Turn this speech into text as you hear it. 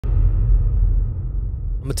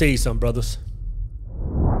I'm gonna tell you something, brothers.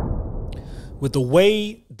 With the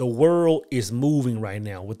way the world is moving right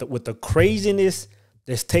now, with the craziness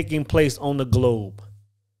that's taking place on the globe,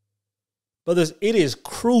 brothers, it is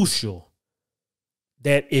crucial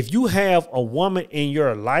that if you have a woman in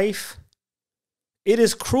your life, it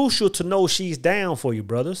is crucial to know she's down for you,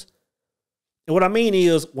 brothers. And what I mean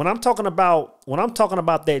is, when I'm talking about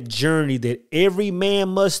that journey that every man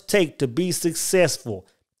must take to be successful,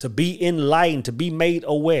 to be enlightened, to be made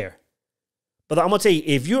aware. But I'm going to tell you,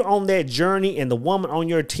 if you're on that journey and the woman on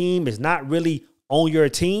your team is not really on your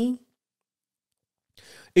team,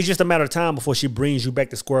 it's just a matter of time before she brings you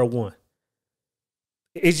back to square one.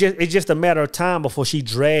 It's just a matter of time before she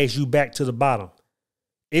drags you back to the bottom.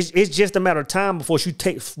 It's just a matter of time before she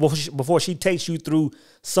takes you through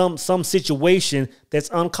some situation that's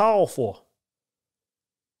uncalled for.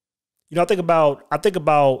 You know, I think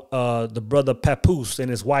about the brother Papoose and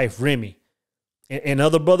his wife Remy, and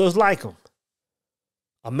other brothers like him.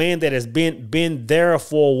 A man that has been there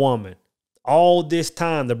for a woman all this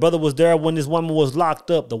time. The brother was there when this woman was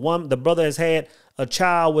locked up. The brother has had a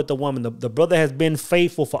child with the woman. The brother has been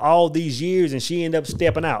faithful for all these years, and she ended up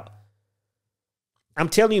stepping out. I'm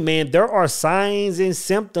telling you, man, there are signs and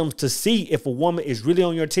symptoms to see if a woman is really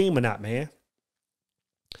on your team or not, man.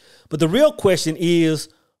 But the real question is,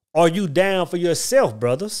 are you down for yourself,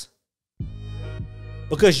 brothers?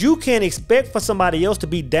 Because you can't expect for somebody else to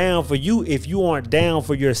be down for you if you aren't down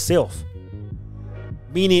for yourself.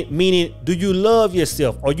 Meaning, do you love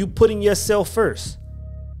yourself? Are you putting yourself first?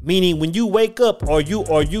 Meaning, when you wake up, are you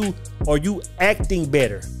acting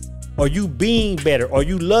better? Are you being better? Are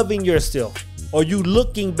you loving yourself? Are you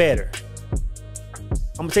looking better?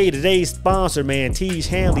 I'm gonna tell you, today's sponsor, man, Tiege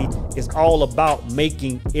Hanley, is all about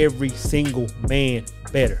making every single man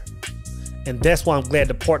better. And that's why I'm glad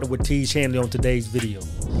to partner with Tiege Hanley on today's video.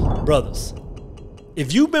 Brothers,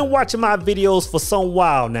 if you've been watching my videos for some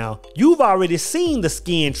while now, you've already seen the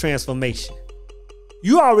skin transformation.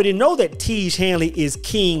 You already know that Tiege Hanley is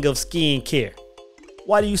king of skin care.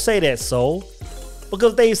 Why do you say that, soul?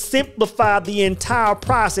 Because they've simplified the entire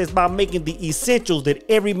process by making the essentials that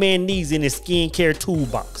every man needs in his skincare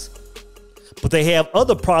toolbox. But they have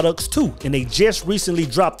other products too, and they just recently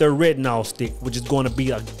dropped their retinol stick, which is going to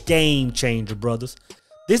be a game changer, brothers.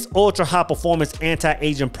 This ultra high performance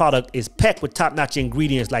anti-aging product is packed with top-notch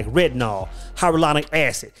ingredients like retinol, hyaluronic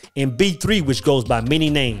acid, and B3, which goes by many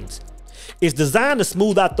names. It's designed to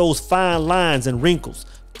smooth out those fine lines and wrinkles,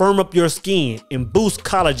 firm up your skin, and boost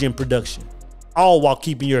collagen production, all while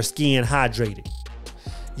keeping your skin hydrated.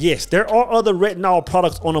 Yes, there are other retinol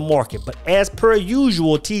products on the market, but as per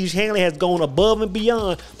usual, Tiege Hanley has gone above and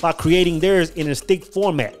beyond by creating theirs in a stick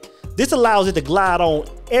format. This allows it to glide on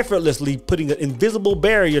effortlessly, putting an invisible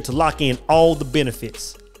barrier to lock in all the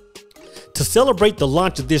benefits. To celebrate the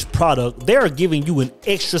launch of this product, they are giving you an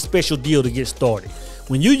extra special deal to get started.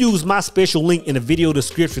 When you use my special link in the video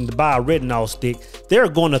description to buy a retinol stick, they're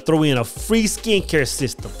going to throw in a free skincare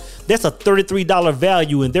system. That's a $33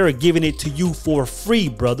 value, and they're giving it to you for free,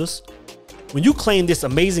 brothers. When you claim this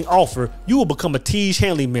amazing offer, you will become a Tiege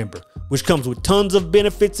Hanley member, which comes with tons of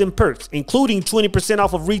benefits and perks, including 20%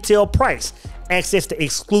 off of retail price, access to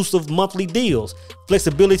exclusive monthly deals,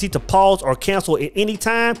 flexibility to pause or cancel at any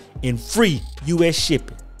time, and free US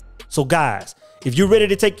shipping. So guys, if you're ready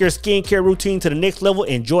to take your skincare routine to the next level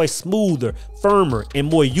and enjoy smoother, firmer, and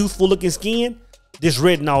more youthful looking skin, this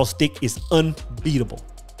retinol stick is unbeatable.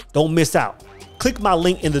 Don't miss out. Click my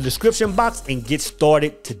link in the description box and get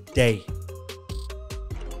started today.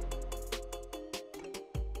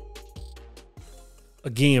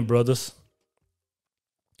 Again, brothers,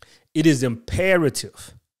 it is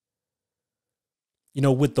imperative, you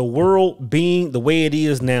know, with the world being the way it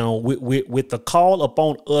is now, with the call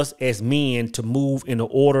upon us as men to move in the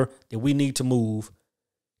order that we need to move,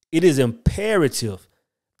 it is imperative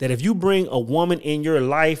that if you bring a woman in your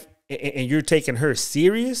life and you're taking her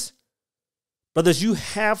serious, brothers, you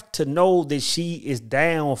have to know that she is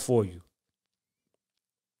down for you.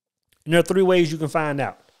 And there are three ways you can find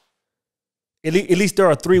out. At least there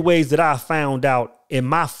are three ways that I found out in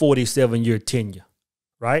my 47-year tenure,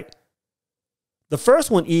 right? The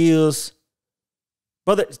first one is,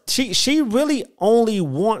 brother, she really only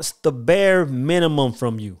wants the bare minimum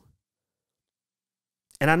from you.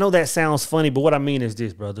 And I know that sounds funny, but what I mean is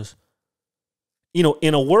this, brothers. You know,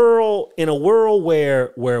 in a world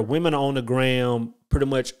where women are on the ground pretty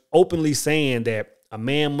much openly saying that a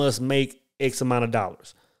man must make X amount of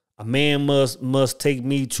dollars. A man must take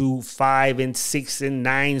me to 5 and 6 and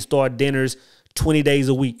 9-star dinners 20 days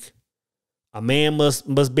a week. A man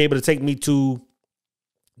must be able to take me to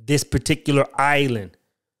this particular island.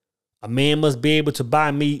 A man must be able to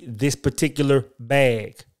buy me this particular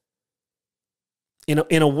bag.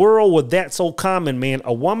 In a world where that's so common, man,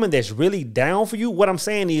 a woman that's really down for you, what I'm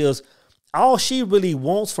saying is all she really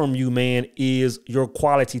wants from you, man, is your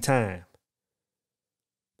quality time.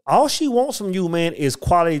 All she wants from you, man, is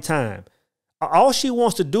quality time. All she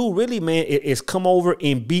wants to do really, man, is come over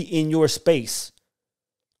and be in your space.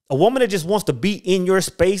 A woman that just wants to be in your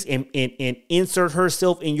space and insert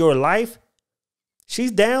herself in your life,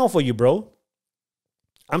 she's down for you, bro.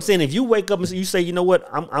 I'm saying if you wake up and you say, you know what,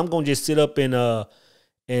 I'm gonna just sit up and watch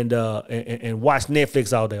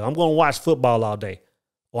Netflix all day. I'm gonna watch football all day,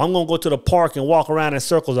 or I'm gonna go to the park and walk around in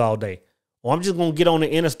circles all day, or I'm just gonna get on the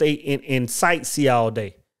interstate and sightsee all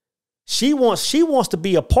day. She wants to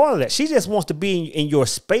be a part of that. She just wants to be in your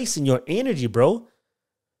space and your energy, bro.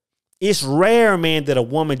 It's rare, man, that a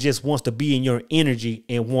woman just wants to be in your energy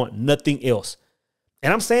and want nothing else.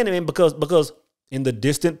 And I'm saying it, man, because in the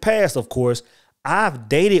distant past, of course, I've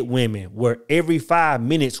dated women where every 5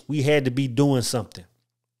 minutes we had to be doing something.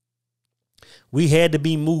 We had to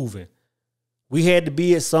be moving. We had to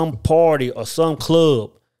be at some party or some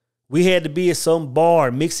club. We had to be at some bar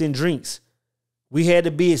mixing drinks. We had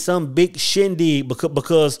to be at some big shindig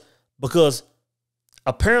because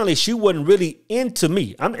apparently she wasn't really into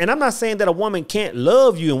me. I'm not saying that a woman can't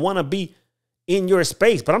love you and want to be in your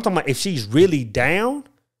space, but I'm talking about if she's really down,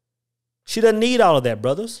 she doesn't need all of that,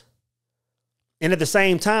 brothers. And at the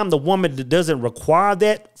same time, the woman that doesn't require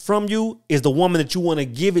that from you is the woman that you want to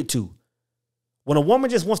give it to. When a woman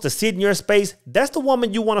just wants to sit in your space, that's the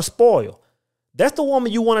woman you want to spoil. That's the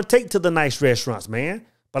woman you want to take to the nice restaurants, man.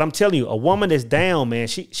 But I'm telling you, a woman that's down, man,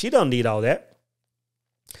 she doesn't need all that.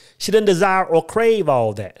 She doesn't desire or crave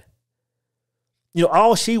all that. You know,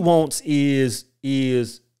 all she wants is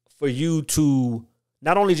for you to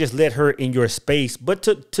not only just let her in your space, but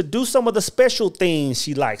to do some of the special things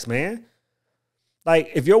she likes, man.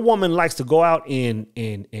 Like if your woman likes to go out and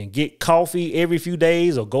get coffee every few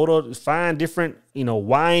days, or go to find different, you know,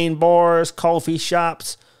 wine bars, coffee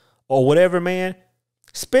shops, or whatever, man,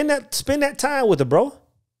 spend that time with her, bro.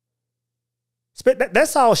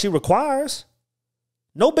 That's all she requires.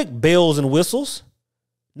 No big bells and whistles.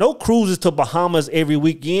 No cruises to Bahamas every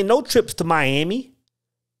weekend. No trips to Miami.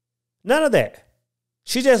 None of that.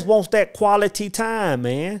 She just wants that quality time,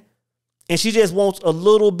 man. And she just wants a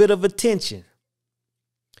little bit of attention.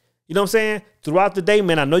 You know what I'm saying? Throughout the day,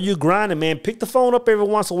 man, I know you're grinding, man. Pick the phone up every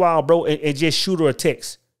once in a while, bro, and just shoot her a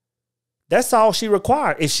text. That's all she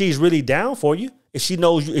requires. If she's really down for you, if she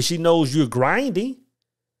knows you're grinding.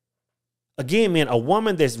 Again, man, a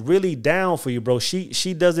woman that's really down for you, bro,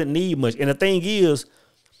 she doesn't need much. And the thing is,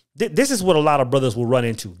 this is what a lot of brothers will run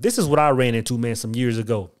into. This is what I ran into, man, some years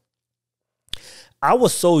ago. I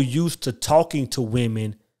was so used to talking to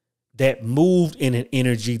women that moved in an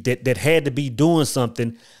energy that had to be doing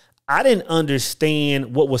something. I didn't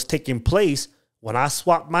understand what was taking place when I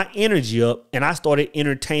swapped my energy up and I started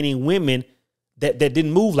entertaining women that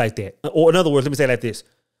didn't move like that. Or in other words, let me say it like this.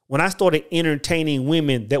 When I started entertaining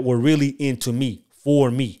women that were really into me,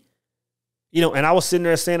 for me, you know, and I was sitting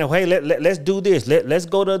there saying, hey, let's do this. Let's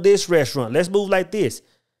go to this restaurant. Let's move like this.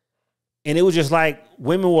 And it was just like,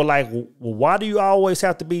 women were like, well, why do you always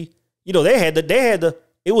have to be, you know, they had the,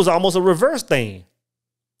 it was almost a reverse thing.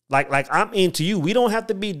 Like I'm into you. We don't have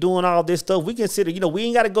to be doing all this stuff. We can sit, you know, we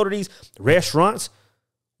ain't got to go to these restaurants.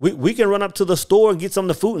 We can run up to the store and get some of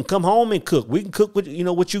the food and come home and cook. We can cook with, you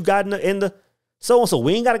know, what you got in the so-and-so.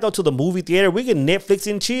 We ain't got to go to the movie theater. We can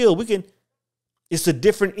Netflix and chill. It's a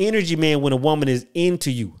different energy, man, when a woman is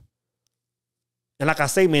into you. And like I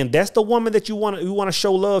say, man, that's the woman that you want to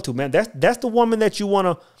show love to, man. That's the woman that you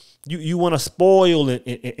want to spoil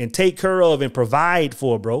and take care of and provide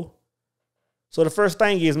for, bro. So the first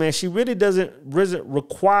thing is, man, she really doesn't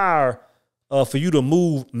require for you to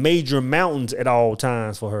move major mountains at all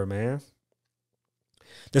times for her, man.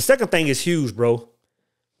 The second thing is huge, bro.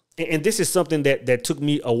 And this is something that took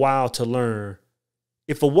me a while to learn.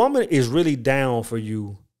 If a woman is really down for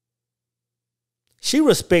you, she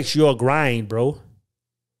respects your grind, bro.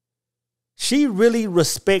 She really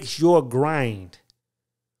respects your grind.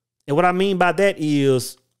 And what I mean by that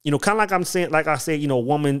is, you know, kind of like I'm saying, like I said, you know,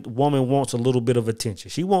 woman wants a little bit of attention.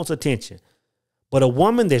 She wants attention. But a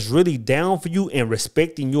woman that's really down for you and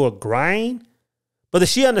respecting your grind, but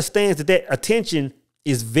she understands that attention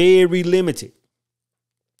is very limited.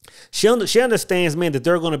 She understands, man, that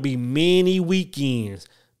there are going to be many weekends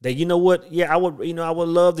that, you know what, yeah, I would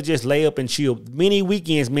love to just lay up and chill. Many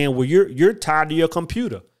weekends, man, where you're tired of your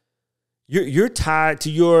computer. You're tied to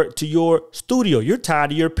your studio. You're tied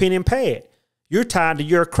to your pen and pad. You're tied to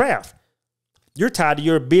your craft. You're tired of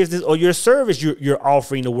your business or your service you're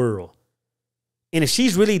offering the world. And if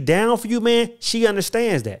she's really down for you, man, she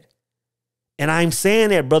understands that. And I'm saying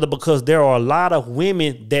that, brother, because there are a lot of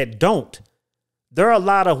women that don't. There are a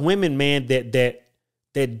lot of women, man,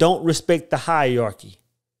 that don't respect the hierarchy.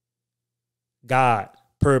 God,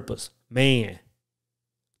 purpose, man.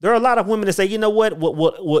 There are a lot of women that say, you know what,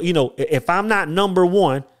 you know, if I'm not number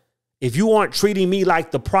one, if you aren't treating me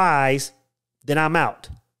like the prize, then I'm out.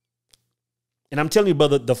 And I'm telling you,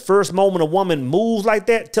 brother, the first moment a woman moves like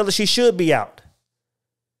that, tell her she should be out.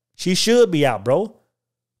 She should be out, bro.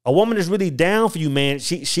 A woman is really down for you, man.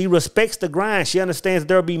 She respects the grind. She understands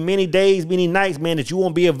there'll be many days, many nights, man, that you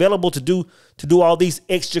won't be available to do all these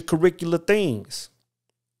extracurricular things.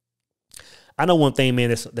 I know one thing, man,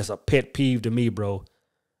 that's a pet peeve to me, bro.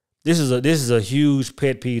 This is a huge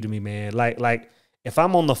pet peeve to me, man. Like if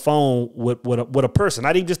I'm on the phone with a person,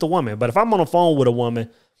 not even just a woman, but if I'm on the phone with a woman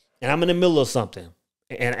and I'm in the middle of something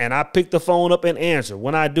and I pick the phone up and answer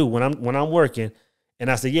when I'm working, and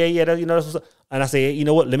I say, yeah, you know, and I say, you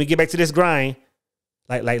know what, let me get back to this grind.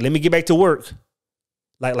 Like let me get back to work.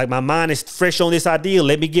 Like my mind is fresh on this idea.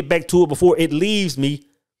 Let me get back to it before it leaves me.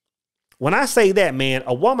 When I say that, man,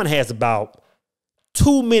 a woman has about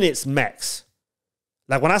 2 minutes max.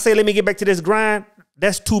 Like when I say, let me get back to this grind,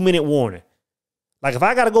 that's 2-minute warning. Like if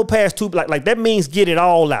I got to go past two, like that means get it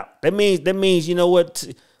all out. That means, you know what,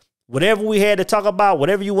 whatever we had to talk about,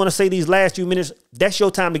 whatever you want to say these last few minutes, that's your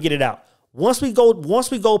time to get it out. Once we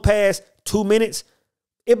go past 2 minutes,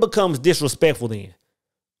 it becomes disrespectful then.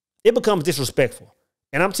 It becomes disrespectful.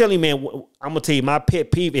 And I'm telling you, man, I'm going to tell you my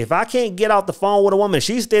pet peeve. If I can't get off the phone with a woman,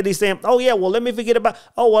 she's steady saying, oh, yeah, well, let me forget about,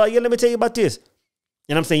 oh, well, yeah, let me tell you about this.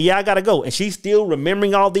 And I'm saying, yeah, I got to go. And she's still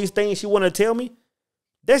remembering all these things she want to tell me.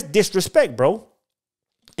 That's disrespect, bro.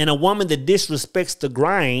 And a woman that disrespects the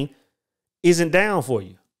grind isn't down for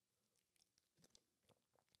you.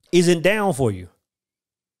 Isn't down for you.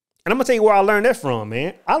 And I'm going to tell you where I learned that from,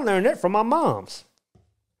 man. I learned that from my moms.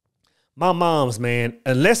 My moms, man,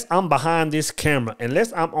 unless I'm behind this camera,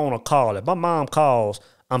 unless I'm on a call, if my mom calls,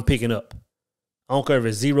 I'm picking up. I don't care if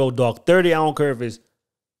it's 0 dark 30. I don't care if it's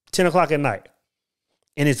 10 o'clock at night.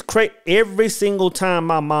 And it's crazy. Every single time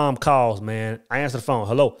my mom calls, man, I answer the phone.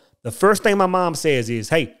 Hello. The first thing my mom says is,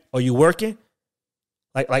 hey, are you working?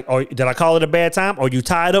 Or did I call it a bad time? Are you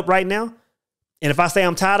tied up right now? And if I say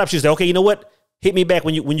I'm tied up, she'll say, okay, you know what? Hit me back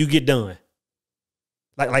when you get done.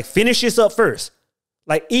 Like finish this up first.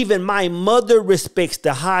 Like even my mother respects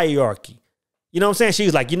the hierarchy. You know what I'm saying?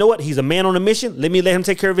 She's like, you know what? He's a man on a mission. Let him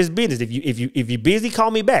take care of his business. If you're busy,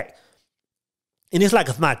 call me back. And it's like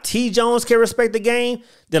if my T. Jones can respect the game,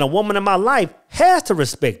 then a woman in my life has to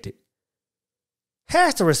respect it.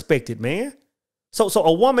 Has to respect it, man. So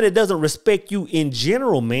a woman that doesn't respect you in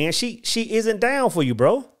general, man, she isn't down for you,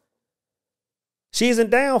 bro. She isn't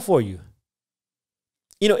down for you.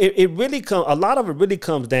 You know, a lot of it really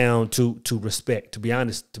comes down to respect, to be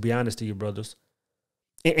honest to you, brothers.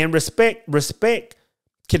 And respect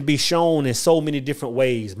can be shown in so many different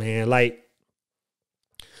ways, man. Like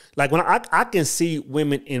when I can see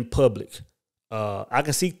women in public, I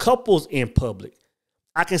can see couples in public.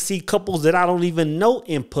 I can see couples that I don't even know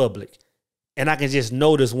in public. And I can just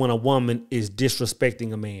notice when a woman is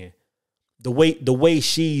disrespecting a man. The way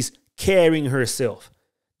she's carrying herself.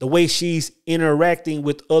 The way she's interacting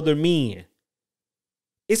with other men.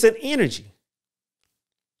 It's an energy.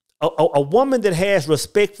 A woman that has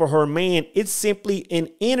respect for her man, it's simply an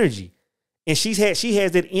energy. And she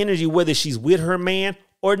has that energy whether she's with her man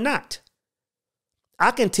or not.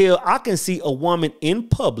 I can see a woman in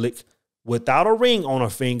public without a ring on her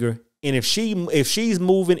finger, and if she's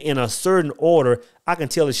moving in a certain order, I can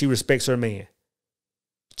tell that she respects her man.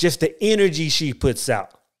 Just the energy she puts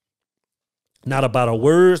out. Not about her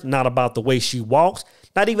words, not about the way she walks,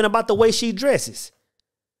 not even about the way she dresses.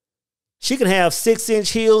 She can have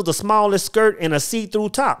 6-inch heels, the smallest skirt, and a see-through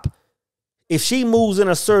top. If she moves in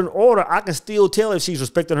a certain order, I can still tell if she's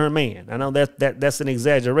respecting her man. I know that's an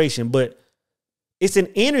exaggeration, but it's an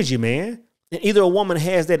energy, man. And either a woman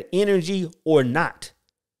has that energy or not.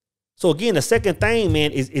 So again, the second thing,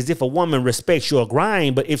 man, is if a woman respects your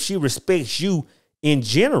grind, but if she respects you in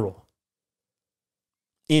general.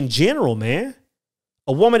 In general, man.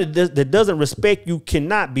 A woman that doesn't respect you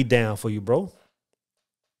cannot be down for you, bro.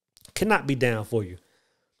 Cannot be down for you.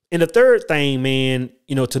 And the third thing, man,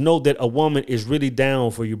 you know, to know that a woman is really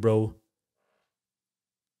down for you, bro.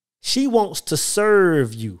 She wants to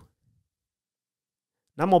serve you.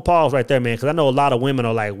 Now, I'm going to pause right there, man, because I know a lot of women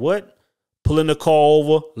are like, what? Pulling the car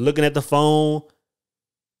over, looking at the phone,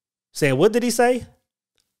 saying, what did he say?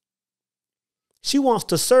 She wants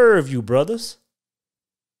to serve you, brothers.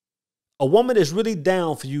 A woman that's really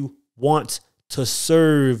down for you wants to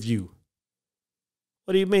serve you.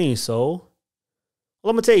 What do you mean, soul?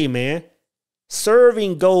 Well, I'm going to tell you, man,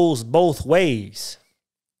 serving goes both ways.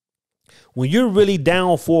 When you're really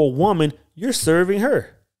down for a woman, you're serving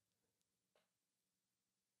her.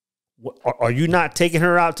 Are you not taking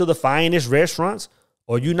her out to the finest restaurants?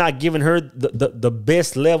 Are you not giving her the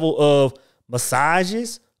best level of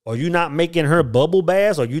massages? Are you not making her bubble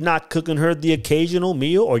baths? Are you not cooking her the occasional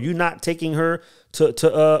meal? Are you not taking her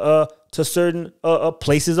to certain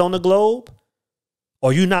places on the globe?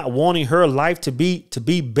 Are you not wanting her life to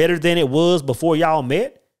be better than it was before y'all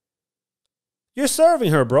met? You're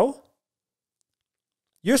serving her, bro.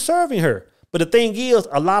 You're serving her. But the thing is,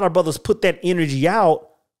 a lot of brothers put that energy out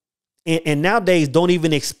and nowadays don't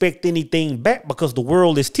even expect anything back because the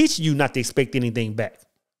world is teaching you not to expect anything back.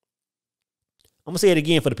 I'm going to say it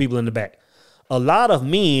again for the people in the back. A lot of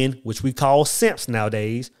men, which we call simps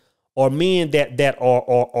nowadays, are men that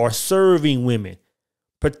are serving women,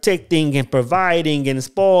 protecting and providing and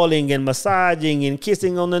spoiling and massaging and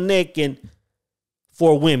kissing on the neck and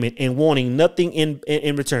for women and wanting nothing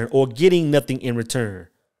in return or getting nothing in return.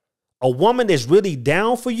 A woman that's really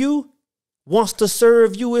down for you wants to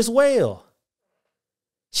serve you as well.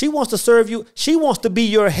 She wants to serve you. She wants to be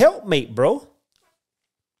your helpmate, bro.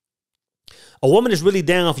 A woman that's really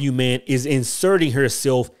down for you, man, is inserting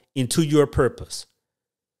herself into your purpose.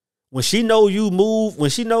 When she knows you move,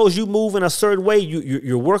 in a certain way,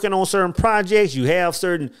 you're working on certain projects, you have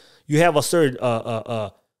a certain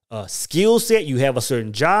skill set, you have a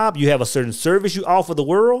certain job, you have a certain service you offer the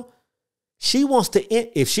world. She wants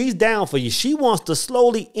to, if she's down for you, she wants to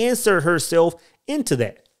slowly insert herself into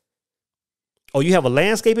that. Oh, you have a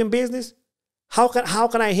landscaping business? How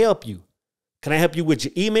can I help you? Can I help you with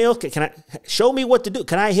your emails? Can I show me what to do?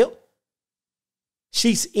 Can I help?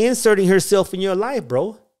 She's inserting herself in your life,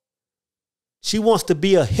 bro. She wants to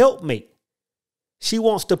be a helpmate. She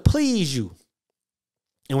wants to please you.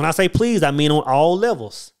 And when I say please, I mean on all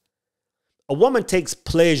levels. A woman takes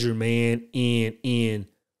pleasure, man, in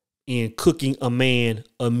cooking a man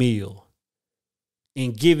a meal,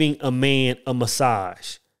 in giving a man a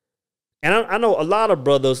massage. And I know a lot of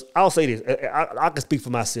brothers, I'll say this, I can speak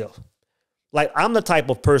for myself. Like, I'm the type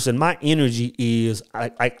of person, my energy is,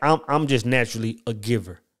 I'm just naturally a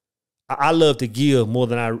giver. I love to give more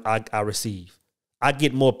than I receive. I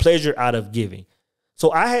get more pleasure out of giving.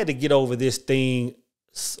 So I had to get over this thing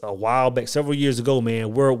a while back, several years ago,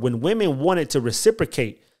 man, where when women wanted to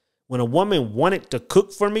reciprocate, when a woman wanted to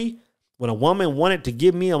cook for me, when a woman wanted to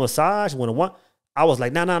give me a massage, I was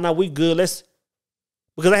like, no, we good.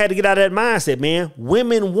 Because I had to get out of that mindset, man.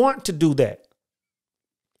 Women want to do that.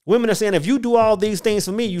 Women are saying, if you do all these things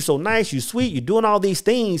for me, you so nice, you sweet, you're doing all these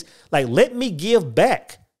things, like, let me give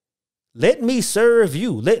back. Let me serve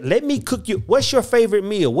you. Let me cook you. What's your favorite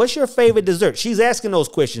meal? What's your favorite dessert? She's asking those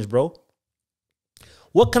questions, bro.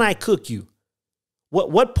 What can I cook you?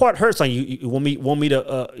 What part hurts on you? You want me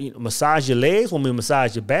to massage your legs? Want me to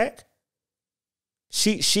massage your back?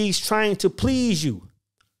 She's trying to please you.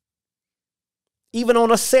 Even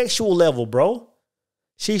on a sexual level, bro.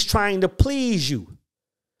 She's trying to please you.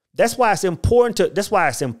 That's why it's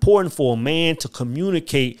important for a man to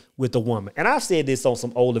communicate with a woman. And I've said this on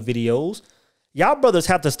some older videos. Y'all brothers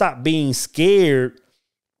have to stop being scared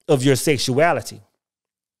of your sexuality.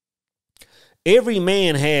 Every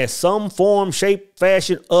man has some form, shape,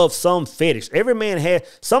 fashion of some fetish. Every man has,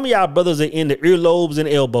 some of y'all brothers are in the earlobes and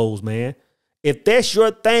elbows, man. If that's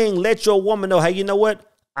your thing, let your woman know, hey, you know what?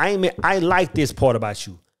 I like this part about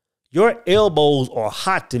you. Your elbows are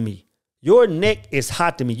hot to me. Your neck is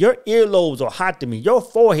hot to me. Your earlobes are hot to me. Your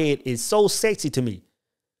forehead is so sexy to me.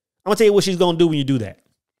 I'm going to tell you what she's going to do when you do that.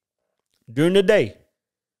 During the day,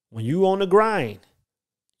 when you on the grind,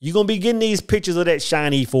 you're going to be getting these pictures of that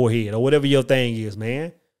shiny forehead or whatever your thing is,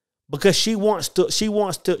 man. Because she wants to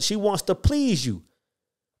please you.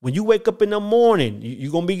 When you wake up in the morning,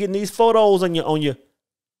 you're going to be getting these photos on your.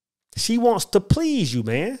 She wants to please you,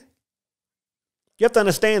 man. You have to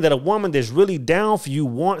understand that a woman that's really down for you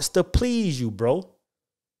wants to please you, bro.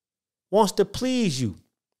 Wants to please you.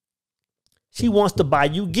 She wants to buy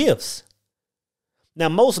you gifts. Now,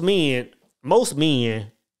 most men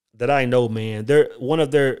that I know, man, one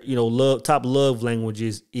of their, top love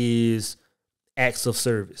languages is acts of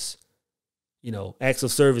service. Acts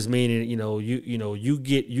of service meaning, you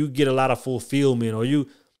get a lot of fulfillment, or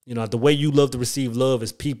the way you love to receive love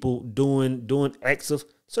is people doing acts of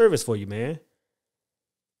service for you, man.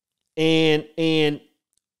 And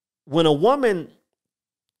when a woman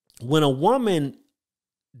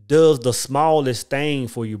does the smallest thing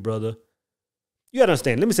for you, brother, you gotta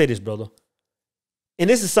understand. Let me say this, brother. And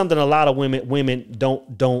this is something a lot of women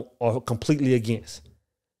don't are completely against.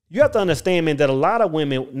 You have to understand, man, that a lot of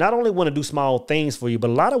women not only want to do small things for you, but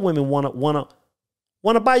a lot of women want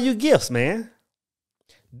to buy you gifts, man.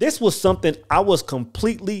 This was something I was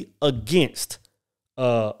completely against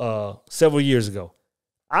several years ago.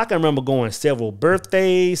 I can remember going several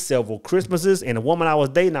birthdays, several Christmases, and a woman I was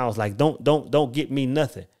dating, I was like, don't get me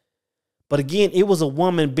nothing. But again, it was a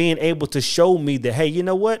woman being able to show me that, hey, you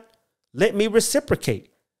know what? Let me reciprocate.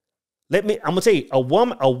 I'm gonna tell you, a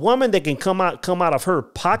woman that can come out of her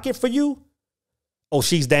pocket for you, oh,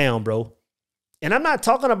 she's down, bro. And I'm not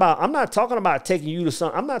talking about taking you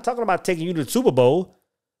to I'm not talking about taking you to the Super Bowl.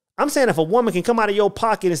 I'm saying if a woman can come out of your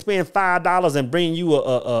pocket and spend $5 and bring you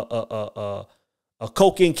a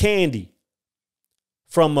Coke and candy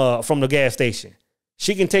from the gas station.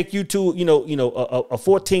 She can take you to, a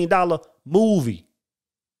 $14 movie.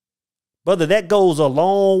 Brother, that goes a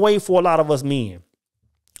long way for a lot of us men.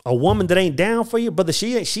 A woman that ain't down for you, brother,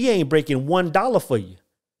 she ain't breaking $1 for you.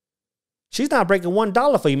 She's not breaking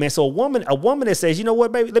 $1 for you, man. So a woman that says, you know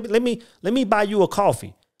what, baby, let me buy you a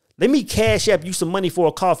coffee. Let me cash app you some money for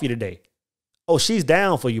a coffee today. Oh, she's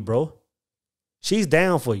down for you, bro. She's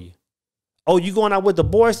down for you. Oh, you going out with the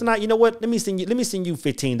boys tonight? You know what? Let me send you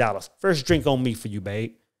 $15. First drink on me for you,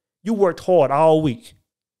 babe. You worked hard all week.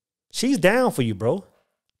 She's down for you, bro.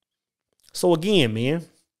 So again, man,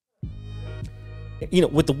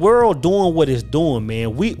 with the world doing what it's doing,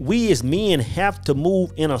 man, we as men have to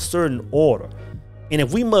move in a certain order. And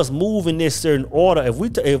if we must move in this certain order,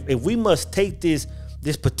 if we must take this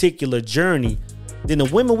particular journey, then the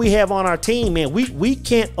women we have on our team, man, we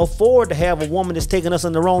can't afford to have a woman that's taking us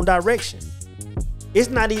in the wrong direction. It's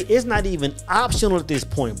not even optional at this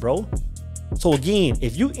point, bro. So again,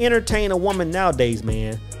 if you entertain a woman nowadays,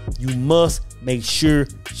 man, you must make sure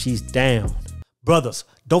she's down. Brothers,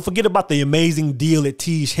 don't forget about the amazing deal at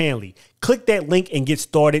Tiege Hanley. Click that link and get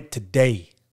started today.